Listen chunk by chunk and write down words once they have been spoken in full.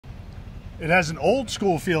It has an old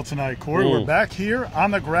school feel tonight, Corey. We're back here on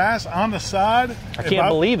the grass, on the side. I can't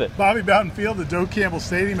believe it. Bobby Bowden Field at Doak Campbell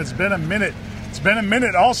Stadium. It's been a minute. It's been a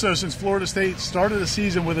minute also since Florida State started the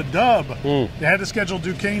season with a dub. They had to schedule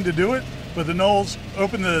Duquesne to do it, but the Noles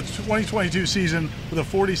opened the 2022 season with a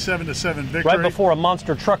 47-7 victory. Right before a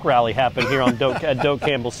monster truck rally happened here on at Doak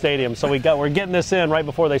Campbell Stadium. So we're getting this in right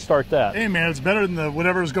before they start that. Hey man, it's better than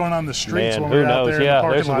whatever was going on in the streets man, when we were out there. Yeah, in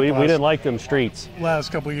the parking lot we didn't like them streets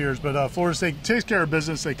last couple of years. But Florida State takes care of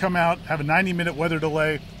business. They come out, have a 90-minute weather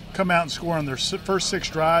delay, come out and score on their first 6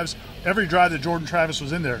 drives. Every drive that Jordan Travis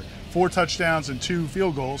was in there, 4 touchdowns and 2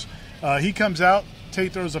 field goals. He comes out,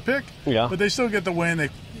 Tate throws a pick, but they still get the win. They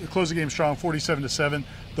close the game strong, 47-7.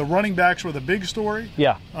 The running backs were the big story.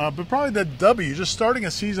 Yeah. But probably the W, just starting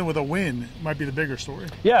a season with a win, might be the bigger story.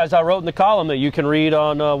 Yeah, as I wrote in the column that you can read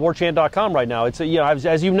on warchant.com right now. It's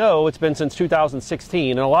as you know, it's been since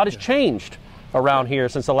 2016, and a lot has changed around here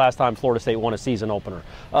since the last time Florida State won a season opener.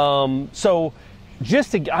 I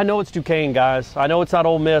know it's Duquesne, guys. I know it's not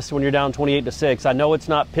Ole Miss when you're down 28-6. I know it's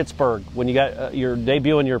not Pittsburgh when you got you're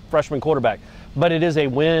debuting your freshman quarterback. But it is a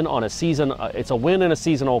win on a season. It's a win in a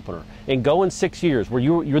season opener. And go in 6 years, where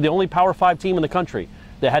you're the only Power 5 team in the country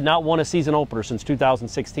that had not won a season opener since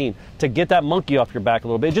 2016. To get that monkey off your back a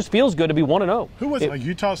little bit, it just feels good to be 1-0. Who was it? Like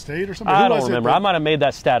Utah State or something? I don't remember. I might have made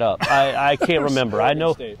that stat up. I can't remember. I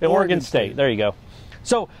know Oregon State. There you go.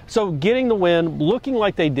 So getting the win, looking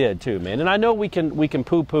like they did too, man. And I know we can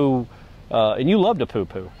poo-poo, and you love to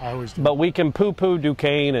poo-poo. I always do. But we can poo-poo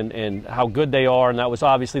Duquesne and how good they are, and that was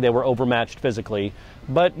obviously they were overmatched physically.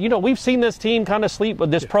 But, we've seen this team kind of sleep with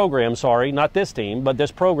this program, sorry, not this team, but this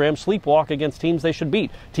program sleepwalk against teams they should beat,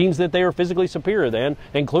 teams that they are physically superior than,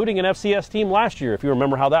 including an FCS team last year, if you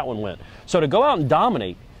remember how that one went. So to go out and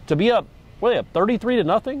dominate, to be up,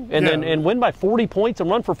 33-0, and win by 40 points and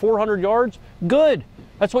run for 400 yards, good.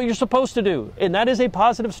 That's what you're supposed to do, and that is a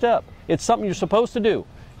positive step. It's something you're supposed to do.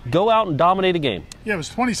 Go out and dominate a game. Yeah, it was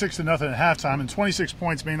 26-0 at halftime, and 26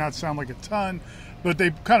 points may not sound like a ton, but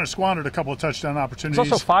they kind of squandered a couple of touchdown opportunities.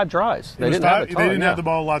 It's also 5 drives. They didn't have the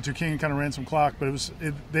ball a lot. Duquesne kind of ran some clock, but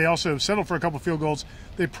they also settled for a couple of field goals.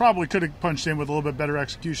 They probably could have punched in with a little bit better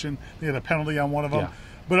execution. They had a penalty on one of them. Yeah.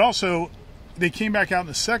 But also, they came back out in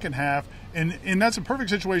the second half, and that's a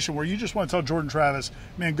perfect situation where you just want to tell Jordan Travis,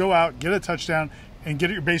 man, go out, get a touchdown, and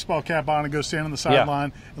get your baseball cap on and go stand on the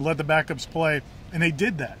sideline and let the backups play. And they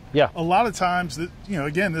did that. Yeah. A lot of times,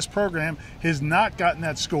 again, this program has not gotten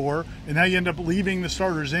that score, and now you end up leaving the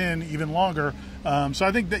starters in even longer. So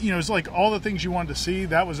I think that, it's like all the things you wanted to see.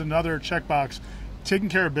 That was another checkbox, taking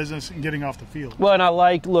care of business and getting off the field. Well, and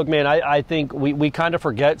I think we kind of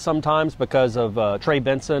forget sometimes because of Trey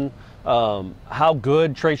Benson, how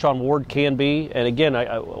good Trayshawn Ward can be. And again,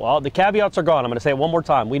 the caveats are gone. I'm going to say it one more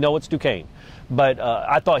time. We know it's Duquesne. But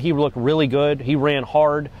I thought he looked really good. He ran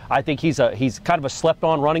hard. I think he's kind of a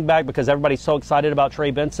slept-on running back because everybody's so excited about Trey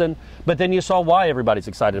Benson. But then you saw why everybody's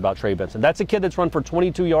excited about Trey Benson. That's a kid that's run for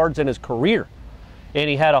 22 yards in his career, and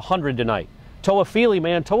he had 100 tonight.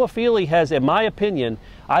 Toafili has, in my opinion,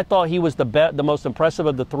 I thought he was the most impressive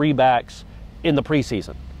of the 3 backs in the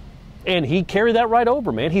preseason. And he carried that right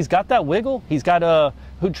over, man. He's got that wiggle. He's got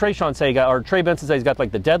Trey Benson say he's got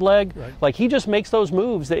like the dead leg. Right. Like he just makes those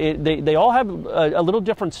moves. They all have a little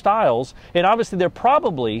different styles, and obviously they're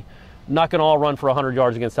probably not going to all run for 100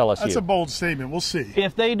 yards against LSU. That's a bold statement. We'll see.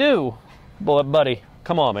 If they do, well, buddy,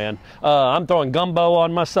 come on, man. I'm throwing gumbo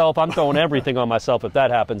on myself. I'm throwing everything on myself if that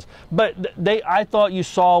happens. But I thought you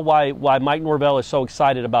saw why Mike Norvell is so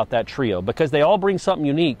excited about that trio, because they all bring something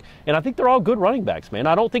unique, and I think they're all good running backs, man.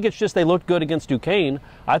 I don't think it's just they looked good against Duquesne.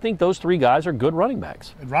 I think those 3 guys are good running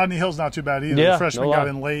backs. And Rodney Hill's not too bad either. Yeah, the freshman got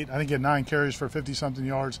in late. I think he had 9 carries for 50-something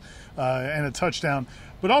yards and a touchdown.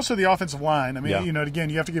 But also the offensive line. I mean, again,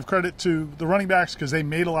 you have to give credit to the running backs because they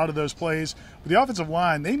made a lot of those plays. But the offensive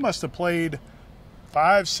line, they must have played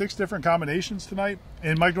 5-6 different combinations tonight.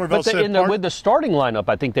 And Mike Norvell said with the starting lineup,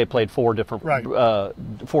 I think they played 4 different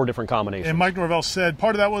combinations. And Mike Norvell said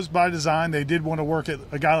part of that was by design. They did want to work at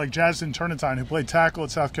a guy like Jazden Turnitin, who played tackle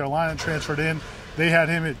at South Carolina and transferred in. They had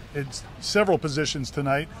him at several positions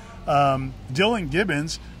tonight. Dylan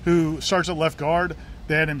Gibbons, who starts at left guard,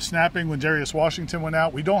 they had him snapping when Darius Washington went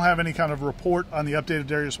out. We don't have any kind of report on the update of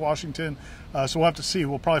Darius Washington, so we'll have to see.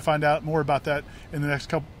 We'll probably find out more about that in the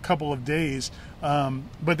next couple of days.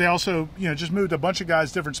 But they also, just moved a bunch of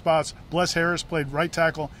guys different spots. Bless Harris played right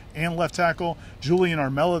tackle and left tackle. Julian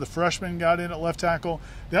Armella, the freshman, got in at left tackle.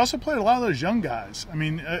 They also played a lot of those young guys. I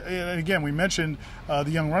mean, and again, we mentioned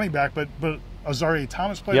the young running back, but Azaria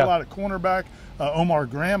Thomas played a lot at cornerback. Omar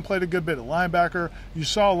Graham played a good bit at linebacker. You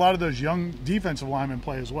saw a lot of those young defensive linemen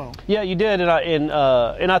play as well. Yeah, you did, and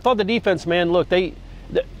I thought the defense, man, look,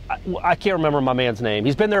 I can't remember my man's name.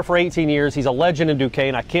 He's been there for 18 years. He's a legend in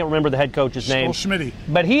Duquesne. I can't remember the head coach's name. Schmitty.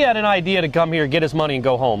 But he had an idea to come here, get his money, and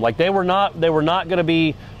go home. Like they were not going to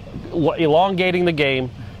be elongating the game.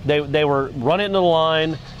 They were running into the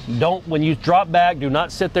line. When you drop back, do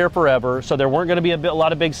not sit there forever. So there weren't going to be a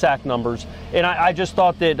lot of big sack numbers. And I just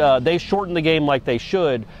thought that they shortened the game like they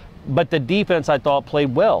should. But the defense, I thought,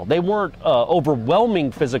 played well. They weren't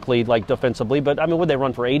overwhelming physically, like defensively. But I mean, would they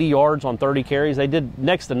run for 80 yards on 30 carries? They did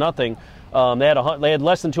next to nothing. They had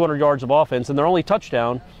less than 200 yards of offense, and their only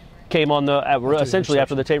touchdown came on essentially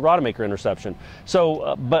after the Tate Rodemaker interception.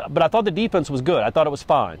 So, but I thought the defense was good. I thought it was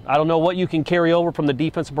fine. I don't know what you can carry over from the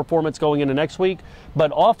defensive performance going into next week,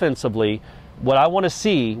 but offensively, what I want to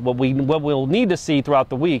see, what we'll need to see throughout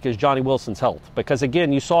the week is Johnny Wilson's health. Because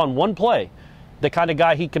again, you saw in one play the kind of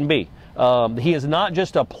guy he can be. He is not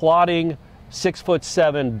just a plodding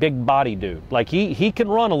 6'7" big body dude. Like he can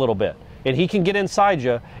run a little bit. And he can get inside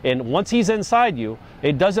you, and once he's inside you,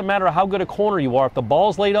 it doesn't matter how good a corner you are. If the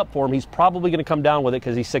ball's laid up for him, he's probably going to come down with it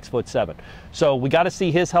because he's 6'7". So we got to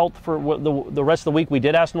see his health for the rest of the week. We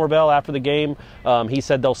did ask Norvell after the game. He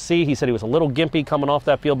said they'll see. He said he was a little gimpy coming off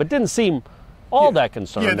that field, but didn't seem all that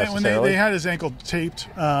concerned when they had his ankle taped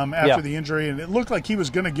after the injury, and it looked like he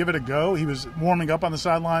was going to give it a go. He was warming up on the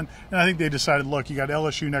sideline, and I think they decided, look, you got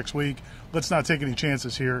LSU next week. Let's not take any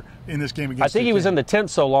chances here in this game against I think he was in the tent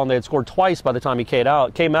so long they had scored twice by the time he came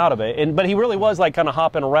out of it. But he really was like kind of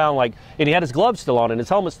hopping around, and he had his gloves still on and his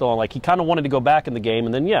helmet still on. Like he kind of wanted to go back in the game.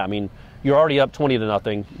 And then, I mean, you're already up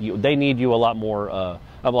 20-0. They need you a lot more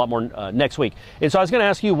next week. And so I was going to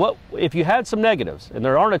ask you, what if you had some negatives, and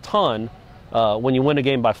there aren't a ton when you win a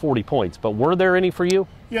game by 40 points, but were there any for you?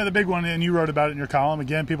 Yeah, the big one, and you wrote about it in your column.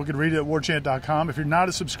 Again, people could read it at warchant.com. If you're not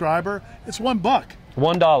a subscriber, it's $1.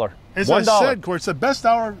 $1. As I said, Court, it's the best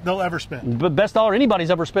dollar they'll ever spend. The best dollar anybody's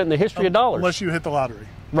ever spent in the history of dollars. Unless you hit the lottery.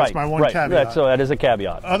 That's my one caveat. So that is a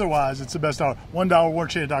caveat. Otherwise, it's the best dollar. $1,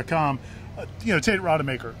 warchant.com. Tate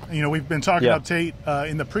Rodemaker. We've been talking about Tate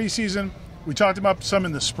in the preseason. We talked about some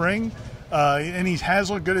in the spring, and he has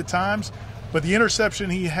looked good at times. But the interception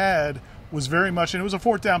he had was very much, and it was a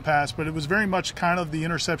fourth down pass, but it was very much kind of the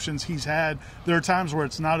interceptions he's had. There are times where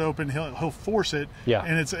it's not open, he'll force it,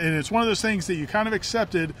 and it's one of those things that you kind of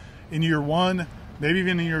accepted in year one, maybe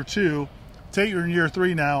even in year two. Tate, you're in year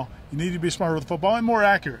three now. You need to be smarter with the football and more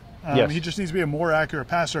accurate. He just needs to be a more accurate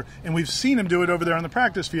passer, and we've seen him do it over there on the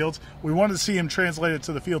practice fields. We wanted to see him translate it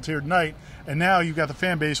to the field here tonight, and now you've got the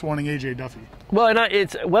fan base wanting A.J. Duffy. Well, and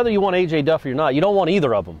it's whether you want A.J. Duffy or not, you don't want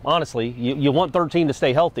either of them, honestly. You want 13 to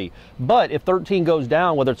stay healthy. But if 13 goes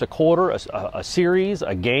down, whether it's a quarter, a series,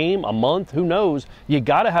 a game, a month, who knows, you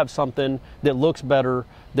got to have something that looks better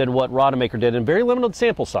than what Rodemaker did in very limited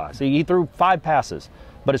sample size. He threw 5 passes,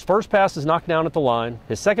 but his first pass is knocked down at the line.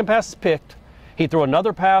 His second pass is picked. He threw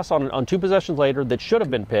another pass on 2 possessions later that should have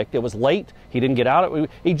been picked. It was late. He didn't get out.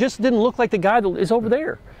 He just didn't look like the guy that is over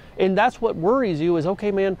there. And that's what worries you is,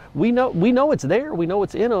 okay, man, we know it's there. We know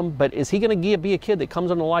it's in him. But is he going to be a kid that comes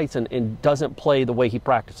on the lights and doesn't play the way he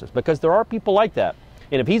practices? Because there are people like that.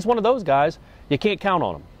 And if he's one of those guys, you can't count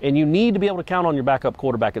on him. And you need to be able to count on your backup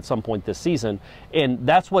quarterback at some point this season. And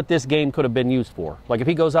that's what this game could have been used for. Like if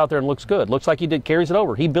he goes out there and looks good, looks like he did, carries it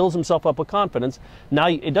over, he builds himself up with confidence. Now,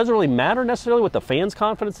 it doesn't really matter necessarily what the fans'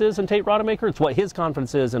 confidence is in Tate Rodemaker. It's what his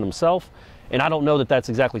confidence is in himself. And I don't know that that's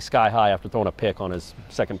exactly sky high after throwing a pick on his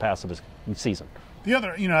second pass of his season. The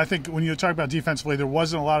other, I think when you talk about defensively, there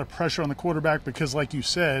wasn't a lot of pressure on the quarterback because, like you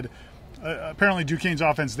said, apparently Duquesne's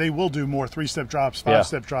offense, they will do more 3-step drops,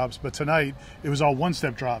 5-step drops, but tonight it was all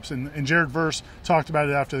 1-step drops. And Jared Verse talked about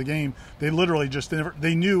it after the game. They literally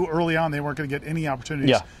they knew early on they weren't going to get any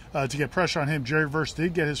opportunities to get pressure on him. Jared Verse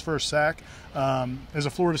did get his first sack as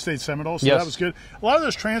a Florida State Seminole, so that was good. A lot of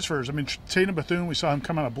those transfers, I mean, Tatum Bethune, we saw him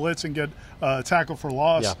come out of blitz and get a tackle for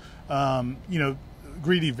loss.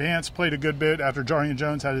 Greedy Vance played a good bit after Jarian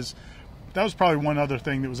Jones had his. That was probably one other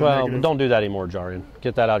thing that was a negative. Don't do that anymore, Jarian.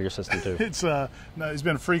 Get that out of your system, too. He's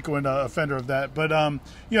been a frequent offender of that. But,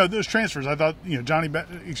 those transfers, I thought, Johnny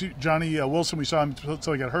Wilson, we saw him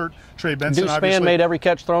until he got hurt. Trey Benson, Duquesne made every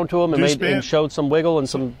catch thrown to him and showed some wiggle and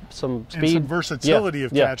some speed. And some versatility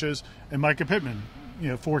of catches. And Micah Pittman,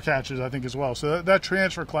 4 catches, I think, as well. So that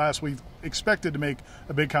transfer class, we've expected to make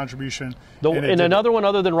a big contribution. And another one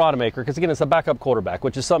other than Rodemaker, because, again, it's a backup quarterback,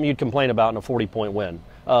 which is something you'd complain about in a 40-point win.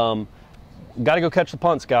 Got to go catch the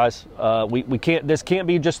punts, guys. We can't. This can't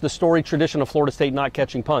be just the storied tradition of Florida State not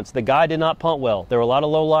catching punts. The guy did not punt well. There were a lot of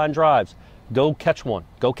low-line drives. Go catch one.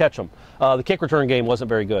 Go catch them. The kick return game wasn't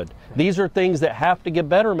very good. These are things that have to get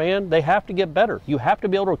better, man. They have to get better. You have to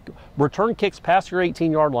be able to return kicks past your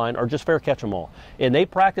 18-yard line or just fair catch them all. And they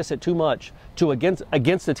practice it too much to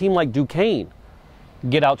against a team like Duquesne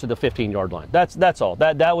get out to the 15-yard line. That's all.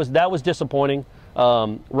 That was disappointing.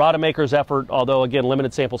 Rodemaker's effort, although again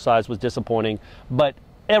limited sample size, was disappointing. But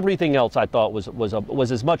everything else I thought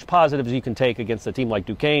was as much positive as you can take against a team like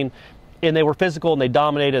Duquesne. And they were physical and they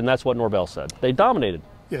dominated, and that's what Norvell said. They dominated.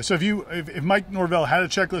 Yeah, so if Mike Norvell had a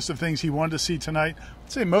checklist of things he wanted to see tonight,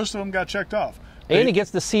 I'd say most of them got checked off. And he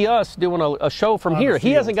gets to see us doing a show from here.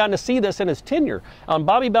 He hasn't gotten to see this in his tenure. On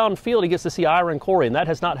Bobby Bowden Field, he gets to see Ira and Corey, and that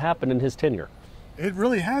has not happened in his tenure. It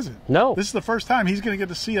really hasn't. No. This is the first time he's going to get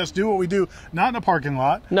to see us do what we do, not in a parking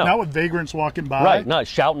lot, not with vagrants walking by. Right, not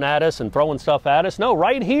shouting at us and throwing stuff at us. No,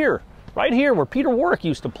 right here where Peter Warwick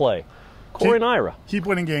used to play. Corey and Ira. Keep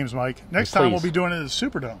winning games, Mike. Next time we'll be doing it at the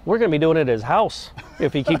Superdome. We're going to be doing it at his house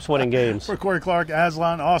if he keeps winning games. For Corey Clark,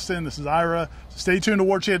 Aslan, Austin, this is Ira. Stay tuned to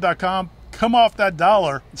warchant.com. Come off that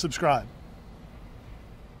dollar and subscribe.